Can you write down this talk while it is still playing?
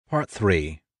Part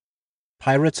 3.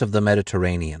 Pirates of the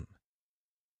Mediterranean.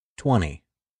 20.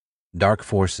 Dark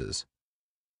Forces.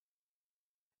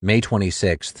 May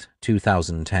 26,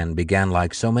 2010 began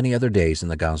like so many other days in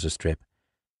the Gaza Strip.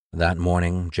 That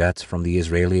morning, jets from the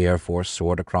Israeli Air Force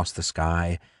soared across the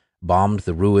sky, bombed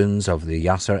the ruins of the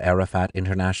Yasser Arafat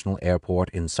International Airport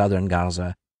in southern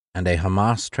Gaza and a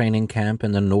Hamas training camp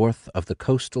in the north of the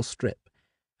coastal strip,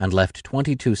 and left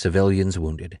 22 civilians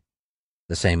wounded.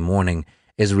 The same morning,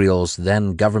 Israel's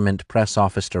then-government press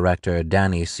office director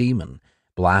Danny Seaman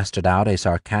blasted out a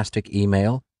sarcastic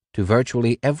email to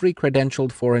virtually every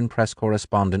credentialed foreign press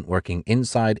correspondent working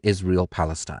inside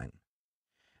Israel-Palestine.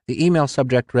 The email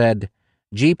subject read,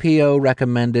 "GPO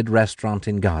recommended restaurant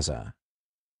in Gaza."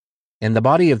 In the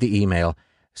body of the email,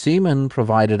 Seaman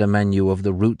provided a menu of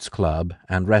the Roots Club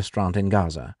and restaurant in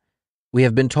Gaza. "We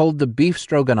have been told the beef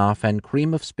stroganoff and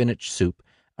cream of spinach soup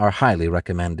are highly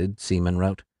recommended," Seaman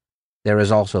wrote. "There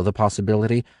is also the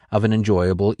possibility of an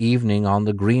enjoyable evening on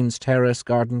the Greens Terrace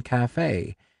Garden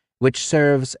Cafe, which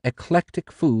serves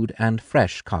eclectic food and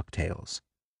fresh cocktails."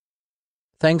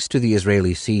 Thanks to the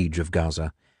Israeli siege of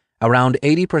Gaza, around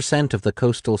 80% of the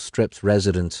coastal strip's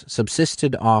residents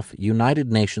subsisted off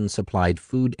United Nations-supplied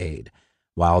food aid,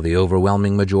 while the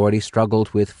overwhelming majority struggled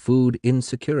with food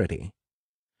insecurity.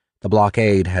 The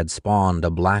blockade had spawned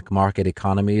a black market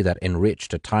economy that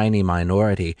enriched a tiny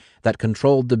minority that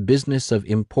controlled the business of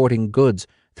importing goods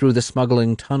through the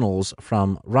smuggling tunnels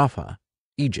from Rafah,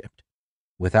 Egypt.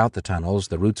 Without the tunnels,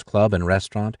 the Roots Club and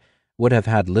restaurant would have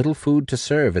had little food to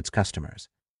serve its customers.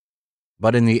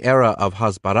 But in the era of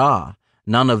Hasbara,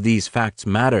 none of these facts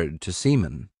mattered to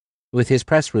Seaman. With his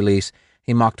press release,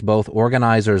 he mocked both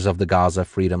organizers of the Gaza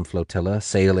Freedom Flotilla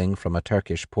sailing from a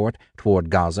Turkish port toward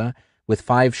Gaza with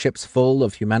 5 ships full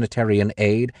of humanitarian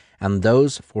aid and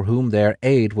those for whom their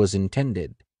aid was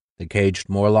intended, the caged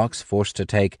Morlocks forced to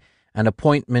take an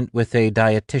appointment with a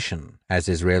dietitian, as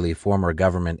Israeli former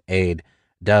government aide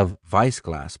Dov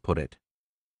Weissglass put it.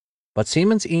 But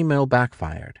Seaman's email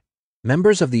backfired.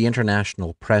 Members of the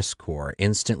International Press Corps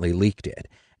instantly leaked it,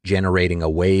 generating a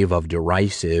wave of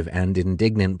derisive and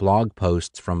indignant blog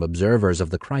posts from observers of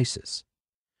the crisis.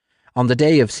 On the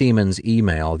day of Seaman's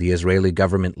email, the Israeli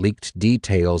government leaked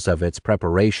details of its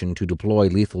preparation to deploy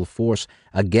lethal force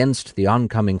against the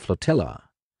oncoming flotilla.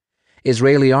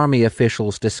 Israeli army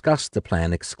officials discussed the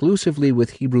plan exclusively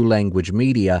with Hebrew-language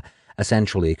media,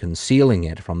 essentially concealing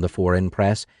it from the foreign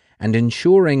press and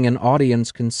ensuring an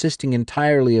audience consisting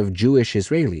entirely of Jewish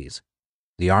Israelis.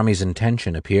 The army's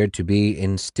intention appeared to be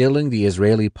instilling the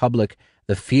Israeli public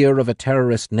the fear of a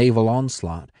terrorist naval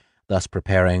onslaught, thus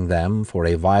preparing them for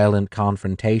a violent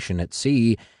confrontation at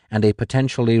sea and a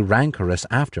potentially rancorous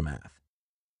aftermath.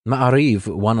 Ma'ariv,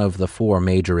 one of the 4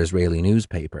 major Israeli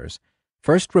newspapers,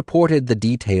 first reported the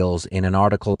details in an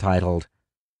article titled,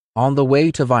 "On the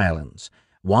Way to Violence,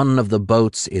 One of the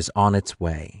Boats is on its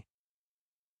Way."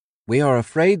 "We are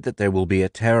afraid that there will be a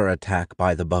terror attack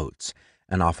by the boats,"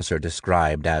 an officer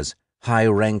described as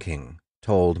high-ranking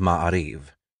told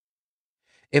Ma'ariv.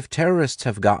 "If terrorists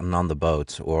have gotten on the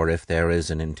boats, or if there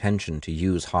is an intention to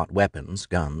use hot weapons,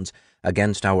 guns,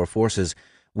 against our forces,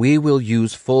 we will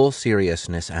use full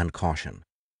seriousness and caution.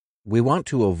 We want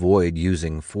to avoid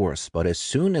using force, but as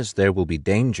soon as there will be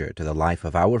danger to the life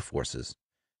of our forces,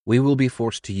 we will be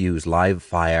forced to use live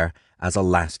fire as a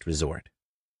last resort."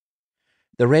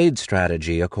 The raid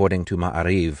strategy, according to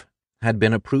Ma'ariv, had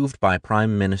been approved by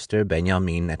Prime Minister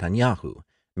Benjamin Netanyahu,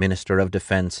 Minister of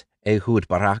Defense Ehud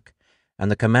Barak, and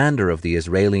the commander of the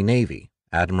Israeli Navy,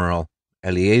 Admiral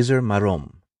Eliezer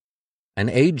Marom. An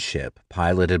aid ship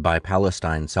piloted by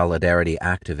Palestine Solidarity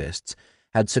activists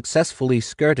had successfully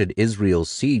skirted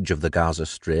Israel's siege of the Gaza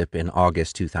Strip in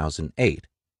August 2008,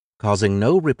 causing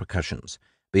no repercussions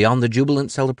beyond the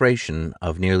jubilant celebration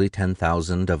of nearly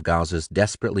 10,000 of Gaza's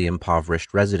desperately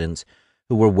impoverished residents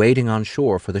who were waiting on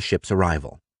shore for the ship's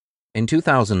arrival. In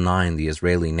 2009, the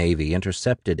Israeli Navy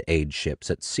intercepted aid ships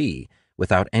at sea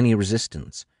without any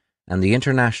resistance, and the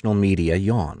international media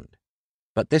yawned.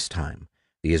 But this time,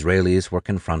 the Israelis were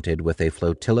confronted with a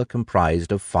flotilla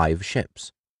comprised of 5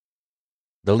 ships.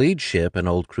 The lead ship, an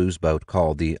old cruise boat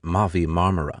called the Mavi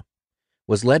Marmara,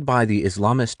 was led by the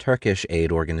Islamist Turkish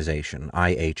aid organization,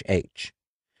 IHH,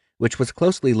 which was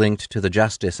closely linked to the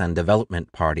Justice and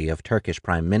Development Party of Turkish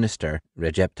Prime Minister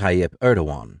Recep Tayyip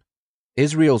Erdogan.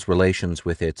 Israel's relations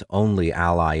with its only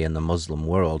ally in the Muslim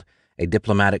world, a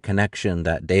diplomatic connection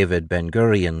that David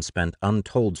Ben-Gurion spent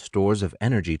untold stores of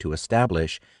energy to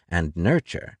establish and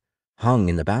nurture, hung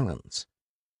in the balance.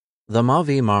 The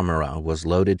Mavi Marmara was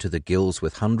loaded to the gills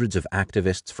with hundreds of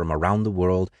activists from around the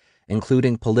world,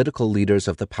 including political leaders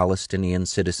of the Palestinian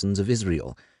citizens of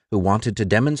Israel, who wanted to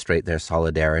demonstrate their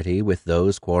solidarity with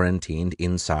those quarantined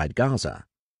inside Gaza.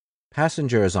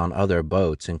 Passengers on other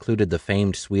boats included the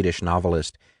famed Swedish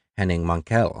novelist Henning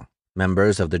Mankell,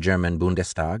 members of the German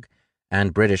Bundestag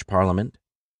and British Parliament,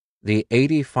 the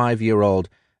 85-year-old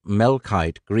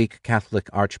Melkite Greek Catholic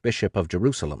Archbishop of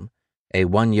Jerusalem, a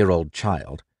 1-year-old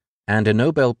child, and a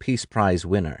Nobel Peace Prize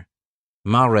winner,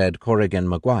 Mairead Corrigan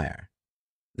Maguire.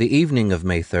 The evening of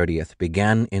May 30th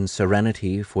began in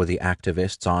serenity for the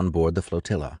activists on board the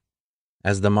flotilla.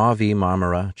 As the Mavi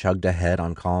Marmara chugged ahead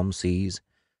on calm seas,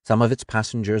 some of its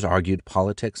passengers argued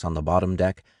politics on the bottom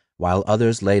deck, while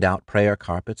others laid out prayer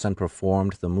carpets and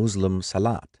performed the Muslim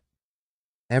salat.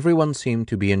 Everyone seemed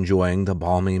to be enjoying the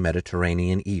balmy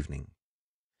Mediterranean evening.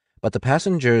 But the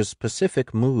passengers'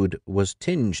 pacific mood was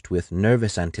tinged with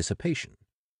nervous anticipation.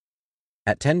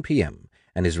 At 10 p.m.,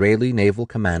 an Israeli naval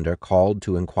commander called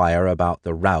to inquire about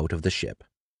the route of the ship.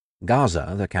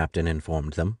 Gaza, the captain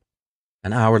informed them.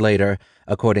 An hour later,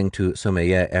 according to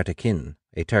Sümeyye Ertekin,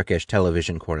 a Turkish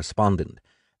television correspondent,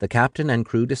 the captain and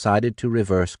crew decided to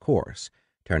reverse course,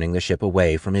 turning the ship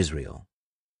away from Israel.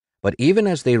 But even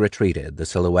as they retreated, the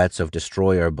silhouettes of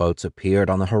destroyer boats appeared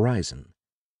on the horizon.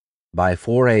 By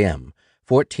 4 a.m.,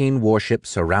 14 warships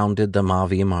surrounded the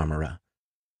Mavi Marmara.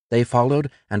 They followed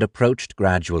and approached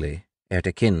gradually,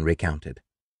 Ertekin recounted.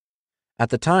 At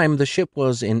the time, the ship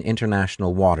was in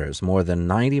international waters more than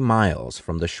 90 miles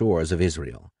from the shores of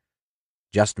Israel.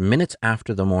 Just minutes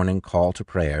after the morning call to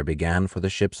prayer began for the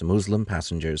ship's Muslim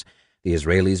passengers, the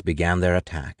Israelis began their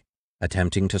attack,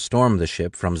 attempting to storm the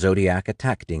ship from Zodiac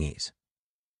attack dinghies.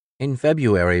 In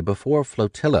February, before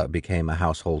flotilla became a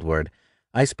household word,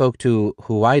 I spoke to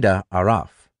Huwaida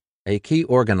Araf, a key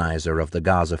organizer of the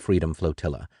Gaza Freedom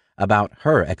Flotilla, about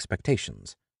her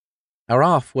expectations.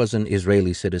 Araf was an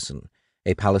Israeli citizen,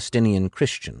 a Palestinian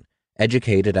Christian,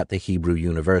 educated at the Hebrew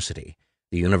University,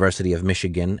 the University of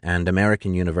Michigan, and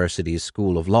American University's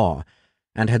School of Law,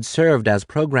 and had served as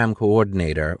program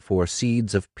coordinator for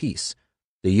Seeds of Peace,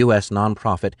 the U.S.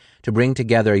 nonprofit to bring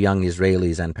together young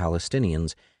Israelis and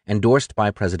Palestinians, endorsed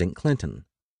by President Clinton.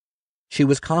 She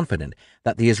was confident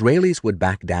that the Israelis would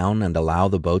back down and allow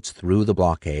the boats through the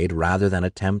blockade rather than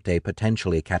attempt a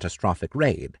potentially catastrophic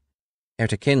raid.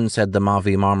 Ertekin said the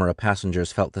Mavi Marmara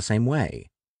passengers felt the same way.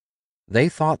 They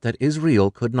thought that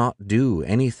Israel could not do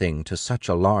anything to such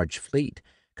a large fleet,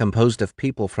 composed of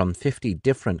people from 50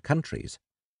 different countries.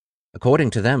 According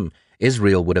to them,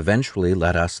 Israel would eventually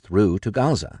let us through to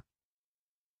Gaza.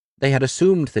 They had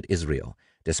assumed that Israel,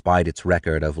 despite its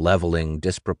record of leveling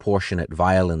disproportionate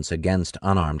violence against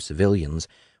unarmed civilians,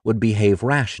 would behave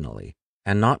rationally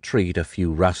and not treat a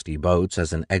few rusty boats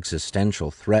as an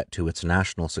existential threat to its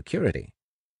national security.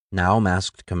 Now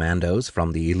masked commandos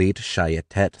from the elite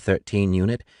Shayetet 13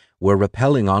 unit were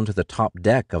rappelling onto the top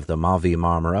deck of the Mavi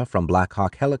Marmara from Black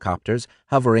Hawk helicopters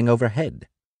hovering overhead.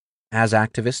 As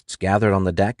activists gathered on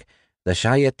the deck, the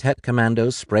Shayetet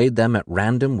commandos sprayed them at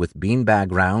random with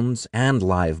beanbag rounds and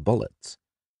live bullets.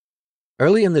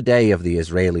 Early in the day of the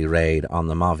Israeli raid on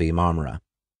the Mavi Marmara,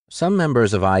 some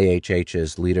members of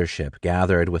IHH's leadership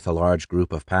gathered with a large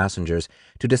group of passengers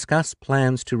to discuss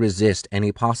plans to resist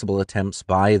any possible attempts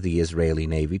by the Israeli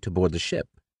Navy to board the ship.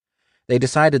 They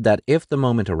decided that if the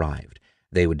moment arrived,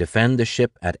 they would defend the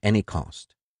ship at any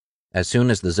cost. As soon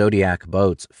as the Zodiac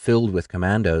boats filled with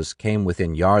commandos came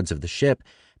within yards of the ship,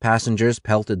 passengers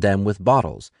pelted them with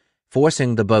bottles,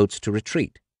 forcing the boats to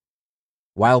retreat.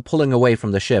 While pulling away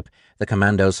from the ship, the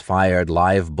commandos fired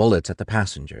live bullets at the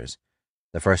passengers,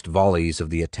 the first volleys of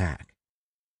the attack.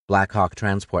 Black Hawk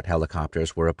transport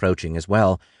helicopters were approaching as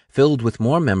well, filled with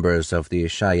more members of the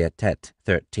Shayetet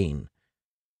 13.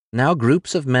 Now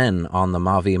groups of men on the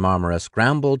Mavi Marmara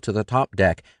scrambled to the top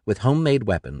deck with homemade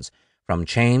weapons, from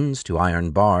chains to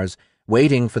iron bars,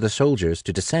 waiting for the soldiers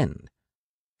to descend.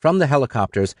 From the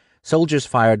helicopters, soldiers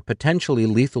fired potentially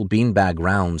lethal beanbag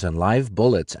rounds and live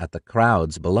bullets at the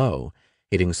crowds below,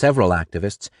 hitting several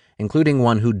activists, including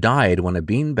one who died when a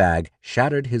beanbag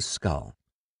shattered his skull.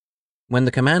 When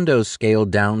the commandos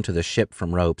scaled down to the ship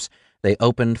from ropes, they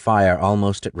opened fire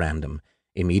almost at random,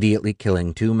 immediately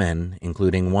killing 2 men,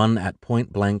 including one at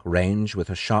point-blank range with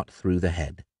a shot through the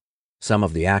head. Some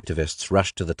of the activists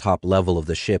rushed to the top level of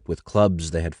the ship with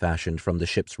clubs they had fashioned from the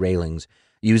ship's railings,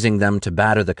 using them to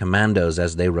batter the commandos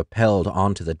as they rappelled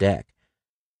onto the deck.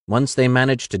 Once they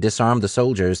managed to disarm the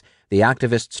soldiers, the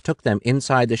activists took them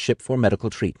inside the ship for medical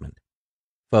treatment.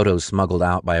 Photos smuggled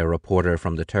out by a reporter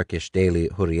from the Turkish daily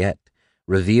Hurriyet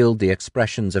revealed the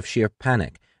expressions of sheer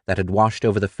panic that had washed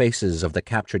over the faces of the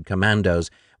captured commandos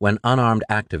when unarmed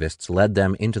activists led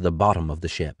them into the bottom of the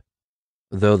ship.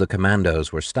 Though the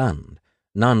commandos were stunned,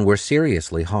 none were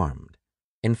seriously harmed.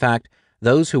 In fact,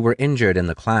 those who were injured in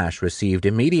the clash received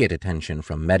immediate attention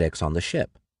from medics on the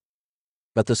ship.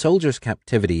 But the soldiers'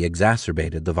 captivity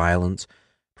exacerbated the violence,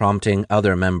 prompting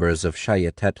other members of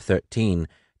Shayatet 13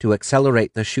 to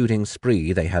accelerate the shooting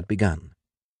spree they had begun.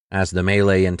 As the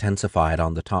melee intensified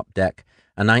on the top deck,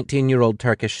 a 19-year-old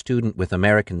Turkish student with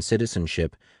American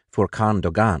citizenship, Furkan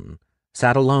Dogan,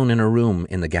 sat alone in a room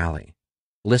in the galley,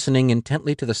 listening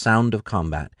intently to the sound of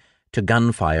combat, to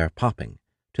gunfire popping,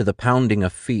 to the pounding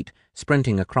of feet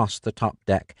sprinting across the top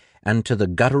deck, and to the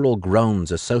guttural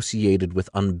groans associated with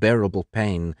unbearable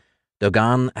pain.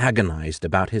 Dogan agonized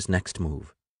about his next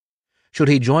move. Should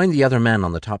he join the other men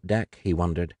on the top deck, he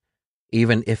wondered,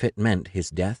 even if it meant his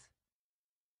death?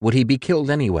 Would he be killed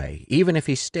anyway, even if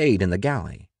he stayed in the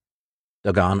galley?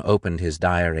 Dogan opened his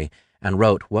diary and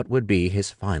wrote what would be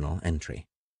his final entry.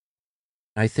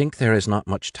 I think there is not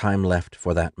much time left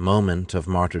for that moment of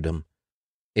martyrdom.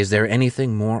 Is there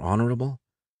anything more honorable?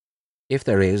 If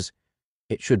there is,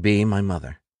 it should be my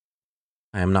mother.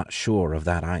 I am not sure of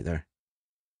that either.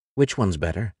 Which one's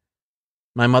better?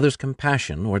 My mother's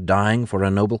compassion or dying for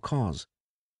a noble cause?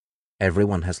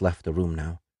 Everyone has left the room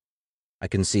now. I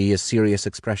can see a serious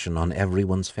expression on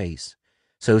everyone's face,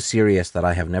 so serious that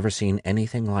I have never seen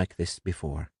anything like this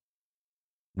before.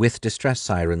 With distress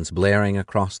sirens blaring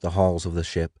across the halls of the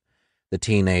ship, the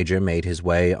teenager made his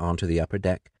way onto the upper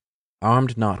deck,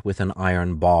 armed not with an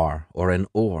iron bar or an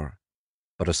oar,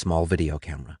 but a small video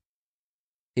camera.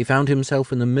 He found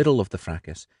himself in the middle of the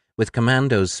fracas, with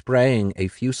commandos spraying a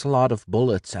fusillade of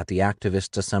bullets at the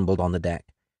activists assembled on the deck.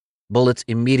 Bullets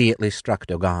immediately struck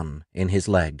Dogan in his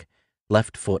leg,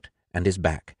 left foot, and his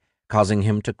back, causing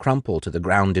him to crumple to the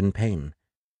ground in pain.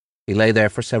 He lay there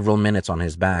for several minutes on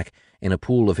his back, in a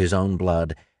pool of his own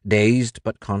blood, dazed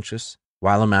but conscious,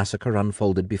 while a massacre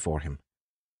unfolded before him.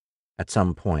 At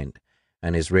some point,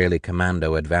 an Israeli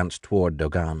commando advanced toward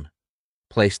Dogan,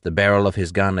 placed the barrel of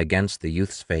his gun against the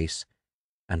youth's face,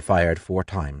 and fired 4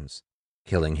 times,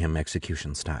 killing him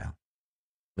execution-style.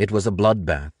 It was a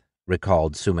bloodbath,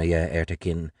 recalled Sumeyye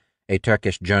Ertekin, a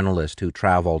Turkish journalist who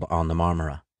traveled on the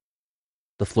Marmara.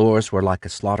 The floors were like a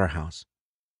slaughterhouse.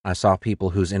 I saw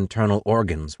people whose internal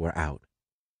organs were out.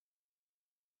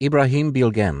 Ibrahim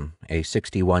Bilgen, a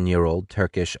 61-year-old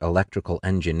Turkish electrical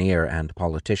engineer and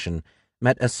politician,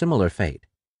 met a similar fate.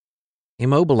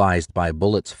 Immobilized by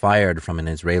bullets fired from an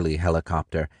Israeli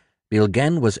helicopter,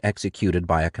 Bilgen was executed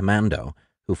by a commando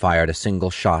who fired a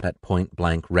single shot at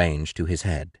point-blank range to his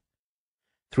head.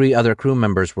 3 other crew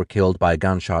members were killed by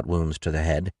gunshot wounds to the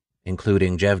head,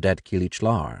 including Cevdet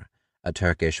Kiliçlar, a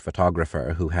Turkish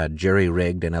photographer who had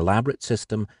jury-rigged an elaborate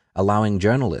system allowing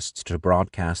journalists to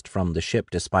broadcast from the ship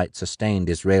despite sustained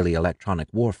Israeli electronic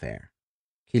warfare.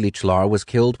 Kiliçlar was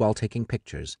killed while taking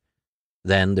pictures.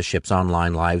 Then the ship's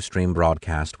online live stream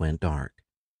broadcast went dark.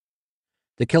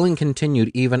 The killing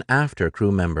continued even after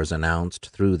crew members announced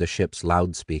through the ship's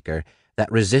loudspeaker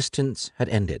that resistance had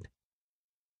ended.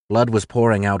 Blood was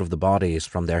pouring out of the bodies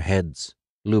from their heads,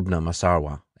 Lubna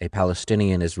Masarwa, a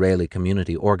Palestinian-Israeli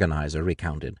community organizer,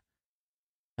 recounted.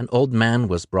 An old man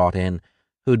was brought in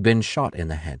who'd been shot in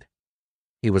the head.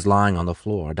 He was lying on the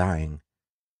floor, dying.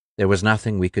 There was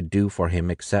nothing we could do for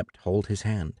him except hold his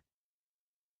hand.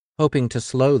 Hoping to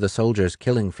slow the soldiers'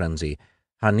 killing frenzy,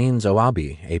 Hanin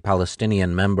Zoabi, a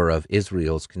Palestinian member of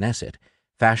Israel's Knesset,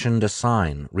 fashioned a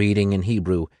sign reading in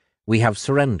Hebrew, "We have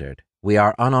surrendered. We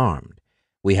are unarmed.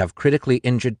 We have critically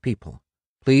injured people.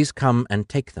 Please come and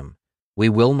take them. We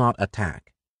will not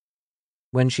attack."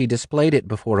 When she displayed it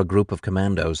before a group of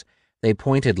commandos, they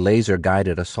pointed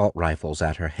laser-guided assault rifles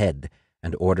at her head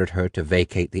and ordered her to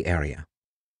vacate the area.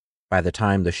 By the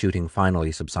time the shooting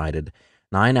finally subsided,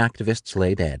 9 activists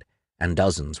lay dead, and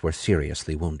dozens were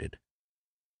seriously wounded.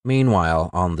 Meanwhile,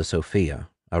 on the Sophia,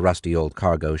 a rusty old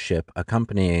cargo ship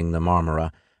accompanying the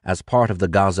Marmara as part of the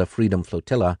Gaza Freedom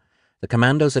Flotilla, the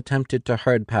commandos attempted to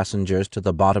herd passengers to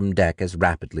the bottom deck as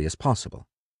rapidly as possible.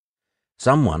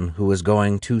 Someone who is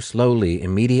going too slowly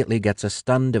immediately gets a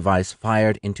stun device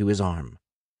fired into his arm.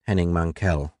 Henning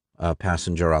Mankell, a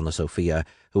passenger on the Sophia,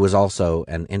 who was also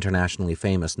an internationally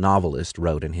famous novelist,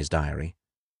 wrote in his diary.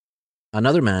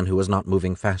 Another man who was not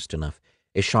moving fast enough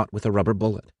is shot with a rubber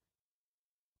bullet.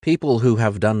 People who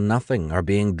have done nothing are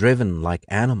being driven like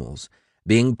animals,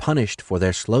 being punished for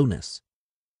their slowness.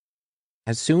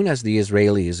 As soon as the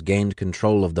Israelis gained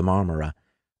control of the Marmara,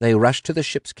 they rushed to the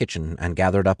ship's kitchen and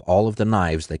gathered up all of the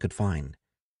knives they could find.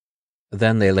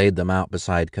 Then they laid them out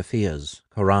beside kafiyas,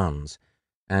 Korans,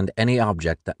 and any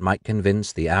object that might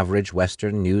convince the average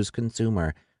Western news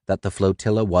consumer that the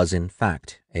flotilla was in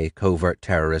fact a covert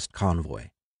terrorist convoy.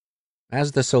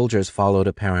 As the soldiers followed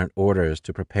apparent orders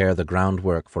to prepare the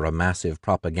groundwork for a massive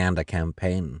propaganda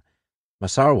campaign,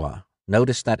 Masarwa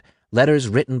noticed that letters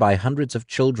written by hundreds of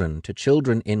children to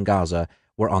children in Gaza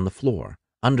were on the floor,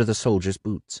 under the soldiers'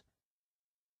 boots.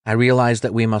 I realized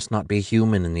that we must not be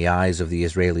human in the eyes of the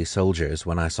Israeli soldiers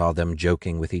when I saw them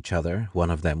joking with each other, one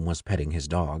of them was petting his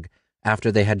dog,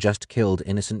 after they had just killed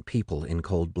innocent people in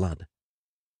cold blood.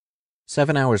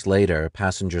 7 hours later,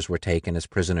 passengers were taken as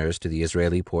prisoners to the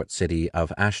Israeli port city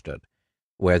of Ashdod,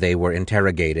 where they were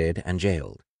interrogated and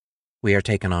jailed. We are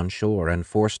taken on shore and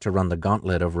forced to run the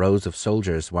gauntlet of rows of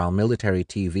soldiers while military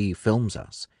TV films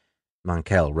us,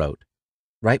 Mankell wrote.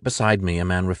 Right beside me, a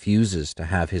man refuses to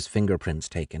have his fingerprints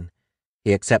taken.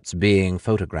 He accepts being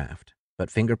photographed,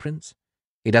 but fingerprints?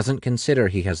 He doesn't consider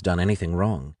he has done anything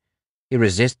wrong. He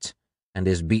resists and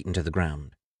is beaten to the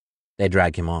ground. They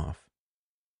drag him off.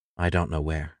 I don't know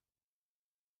where.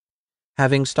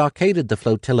 Having stockaded the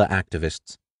flotilla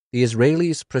activists, the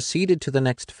Israelis proceeded to the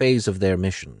next phase of their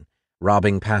mission,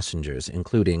 robbing passengers,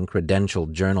 including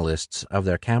credentialed journalists, of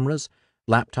their cameras,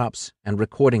 laptops, and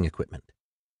recording equipment.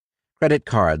 Credit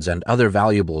cards and other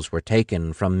valuables were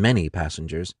taken from many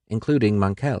passengers, including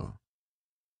Mankell.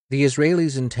 The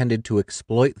Israelis intended to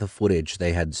exploit the footage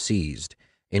they had seized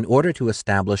in order to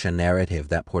establish a narrative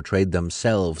that portrayed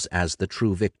themselves as the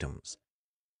true victims.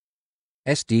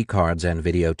 SD cards and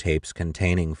videotapes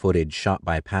containing footage shot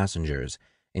by passengers,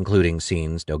 including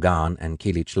scenes Dogan and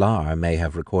Kilichlar may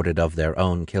have recorded of their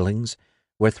own killings,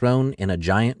 were thrown in a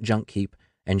giant junk heap,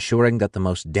 ensuring that the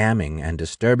most damning and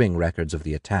disturbing records of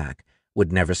the attack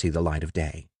would never see the light of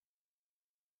day.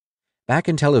 Back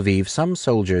in Tel Aviv, some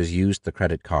soldiers used the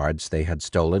credit cards they had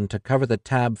stolen to cover the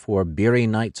tab for beery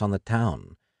nights on the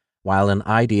town, while an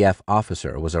IDF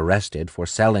officer was arrested for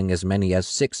selling as many as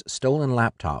 6 stolen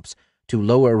laptops to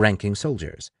lower-ranking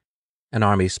soldiers. An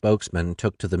army spokesman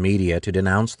took to the media to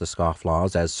denounce the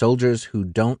scofflaws as soldiers who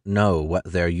don't know what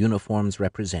their uniforms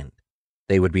represent.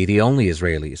 They would be the only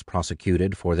Israelis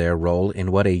prosecuted for their role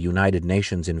in what a United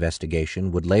Nations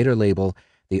investigation would later label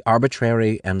the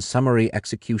arbitrary and summary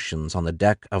executions on the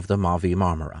deck of the Mavi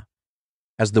Marmara.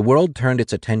 As the world turned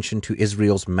its attention to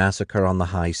Israel's massacre on the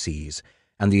high seas,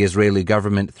 and the Israeli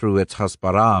government threw its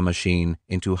Hasbara machine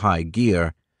into high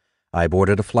gear, I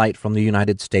boarded a flight from the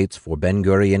United States for Ben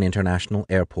Gurion International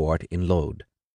Airport in Lod.